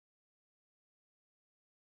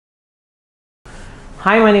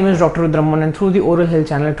Hi, my name is Dr. Rudra Mohan, and through the Oral Health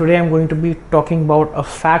channel, today I'm going to be talking about a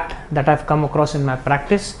fact that I've come across in my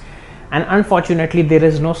practice, and unfortunately there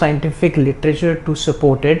is no scientific literature to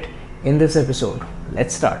support it in this episode.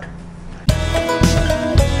 Let's start.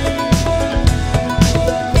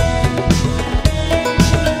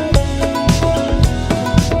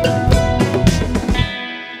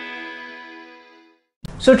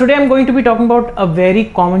 So today I'm going to be talking about a very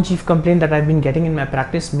common chief complaint that I've been getting in my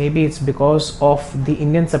practice. Maybe it's because of the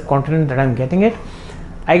Indian subcontinent that I'm getting it.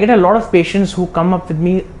 I get a lot of patients who come up with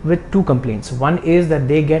me with two complaints. One is that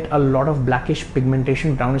they get a lot of blackish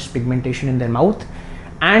pigmentation, brownish pigmentation in their mouth,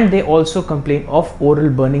 and they also complain of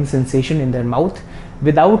oral burning sensation in their mouth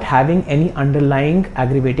without having any underlying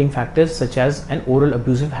aggravating factors such as an oral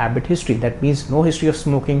abusive habit history. That means no history of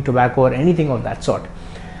smoking, tobacco, or anything of that sort.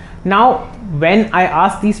 Now, when I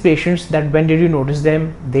ask these patients that when did you notice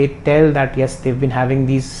them, they tell that yes, they've been having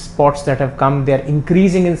these spots that have come, they're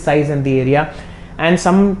increasing in size in the area, and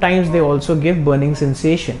sometimes they also give burning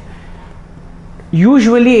sensation.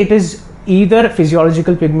 Usually it is either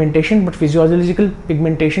physiological pigmentation, but physiological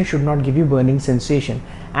pigmentation should not give you burning sensation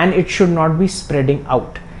and it should not be spreading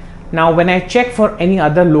out. Now, when I check for any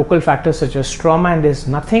other local factors such as trauma and there's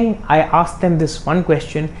nothing, I ask them this one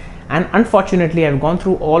question. And unfortunately, I've gone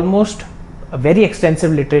through almost a very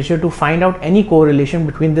extensive literature to find out any correlation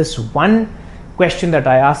between this one question that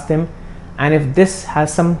I asked them and if this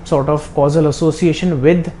has some sort of causal association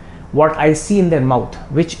with what I see in their mouth,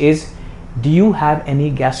 which is, do you have any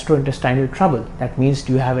gastrointestinal trouble? That means,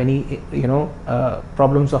 do you have any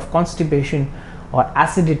problems of constipation or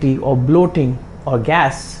acidity or bloating or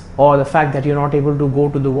gas, or the fact that you're not able to go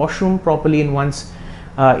to the washroom properly in one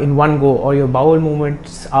go, or your bowel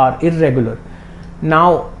movements are irregular.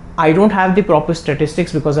 Now, I don't have the proper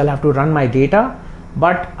statistics because I'll have to run my data,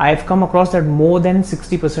 but I've come across that more than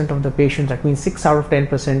 60% of the patients, that means 6 out of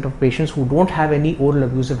 10% of patients who don't have any oral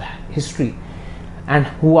abusive history and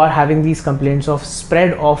who are having these complaints of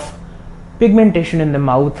spread of pigmentation in the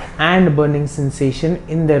mouth and burning sensation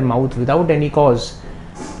in their mouth without any cause,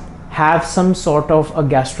 have some sort of a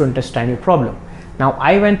gastrointestinal problem. Now,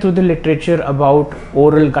 I went through the literature about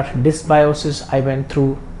oral gut disbiosis. I went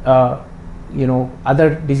through,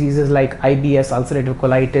 other diseases like IBS, ulcerative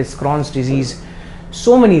colitis, Crohn's disease,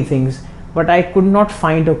 so many things, but I could not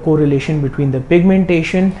find a correlation between the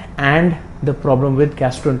pigmentation and the problem with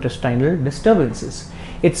gastrointestinal disturbances.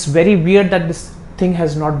 It's very weird that this thing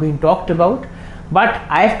has not been talked about, but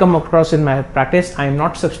I've come across in my practice. I'm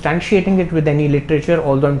not substantiating it with any literature,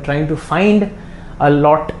 although I'm trying to find a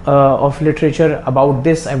lot of literature about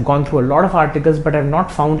this. I've gone through a lot of articles, but I've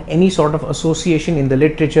not found any sort of association in the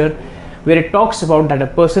literature where it talks about that a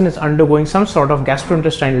person is undergoing some sort of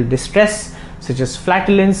gastrointestinal distress such as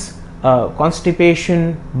flatulence,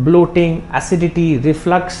 constipation, bloating, acidity,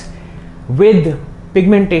 reflux with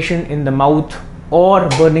pigmentation in the mouth or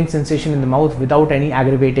burning sensation in the mouth without any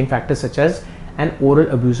aggravating factors such as an oral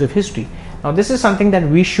abusive history. Now, this is something that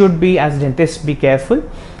we should be, as dentists, be careful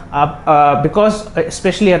because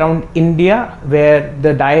especially around India, where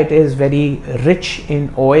the diet is very rich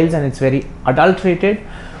in oils and it's very adulterated.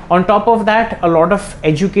 On top of that, a lot of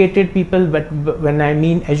educated people, but when I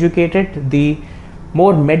mean educated, the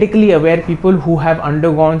more medically aware people who have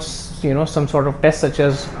undergone some sort of test such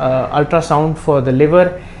as ultrasound for the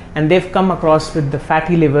liver, and they've come across with the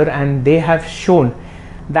fatty liver, and they have shown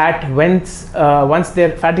that once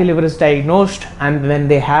their fatty liver is diagnosed and when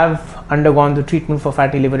they have undergone the treatment for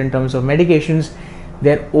fatty liver in terms of medications,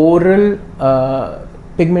 their oral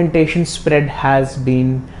pigmentation spread has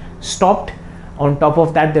been stopped. On top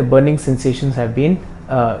of that, their burning sensations have been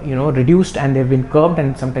reduced, and they've been curbed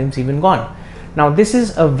and sometimes even gone. Now, this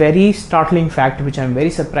is a very startling fact which I'm very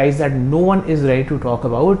surprised that no one is ready to talk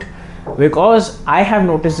about, because I have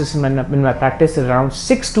noticed this in my practice. Around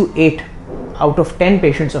 6 to 8 out of 10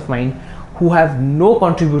 patients of mine who have no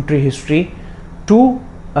contributory history to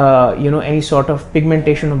any sort of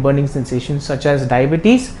pigmentation or burning sensations such as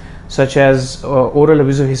diabetes, such as oral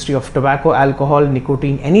abusive history of tobacco, alcohol,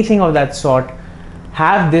 nicotine, anything of that sort,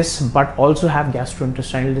 have this but also have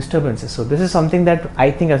gastrointestinal disturbances. So this is something that I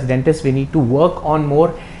think as dentists we need to work on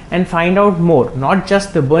more and find out more, not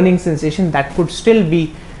just the burning sensation that could still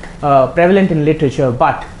be prevalent in literature,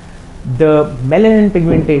 but the melanin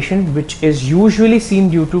pigmentation, which is usually seen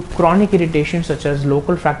due to chronic irritation such as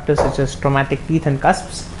local factors such as traumatic teeth and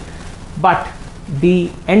cusps, but the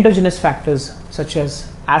endogenous factors such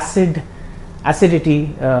as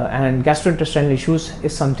acidity and gastrointestinal issues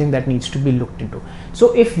is something that needs to be looked into.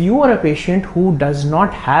 So if you are a patient who does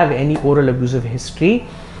not have any oral abusive history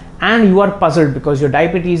and you are puzzled because your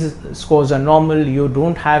diabetes scores are normal, you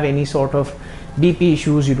don't have any sort of BP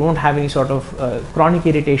issues, you don't have any sort of chronic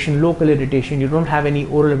irritation, local irritation, you don't have any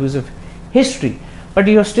oral abusive history, but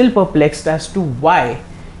you're still perplexed as to why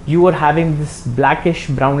you are having this blackish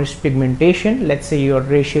brownish pigmentation. Let's say you're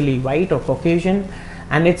racially white or Caucasian,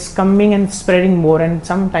 and it's coming and spreading more, and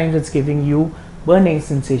sometimes it's giving you burning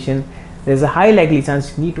sensation. There's a high likely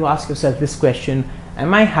chance you need to ask yourself this question: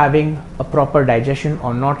 am I having a proper digestion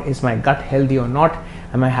or not? Is my gut healthy or not?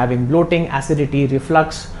 Am I having bloating, acidity,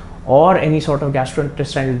 reflux, or any sort of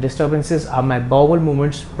gastrointestinal disturbances? Are my bowel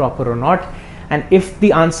movements proper or not? And if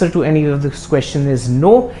the answer to any of this question is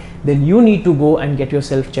no, then you need to go and get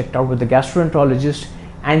yourself checked out with the gastroenterologist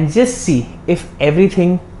and just see if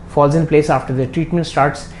everything falls in place after the treatment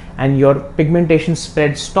starts and your pigmentation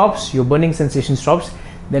spread stops, your burning sensation stops.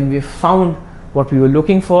 Then we've found what we were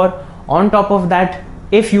looking for. On top of that,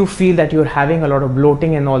 if you feel that you're having a lot of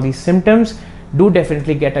bloating and all these symptoms, do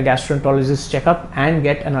definitely get a gastroenterologist checkup and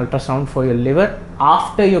get an ultrasound for your liver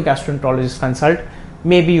after your gastroenterologist consult.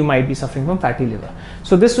 Maybe you might be suffering from fatty liver.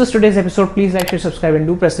 So this was today's episode. Please like, share, subscribe, and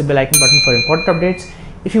do press the bell icon button for important updates.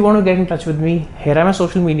 If you want to get in touch with me, here are my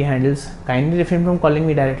social media handles. Kindly refrain from calling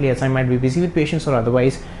me directly, as I might be busy with patients or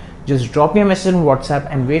otherwise. Just drop me a message on WhatsApp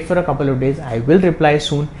and wait for a couple of days. I will reply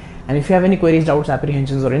soon. And if you have any queries, doubts,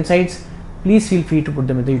 apprehensions, or insights, please feel free to put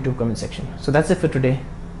them in the YouTube comment section. So that's it for today.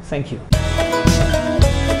 Thank you.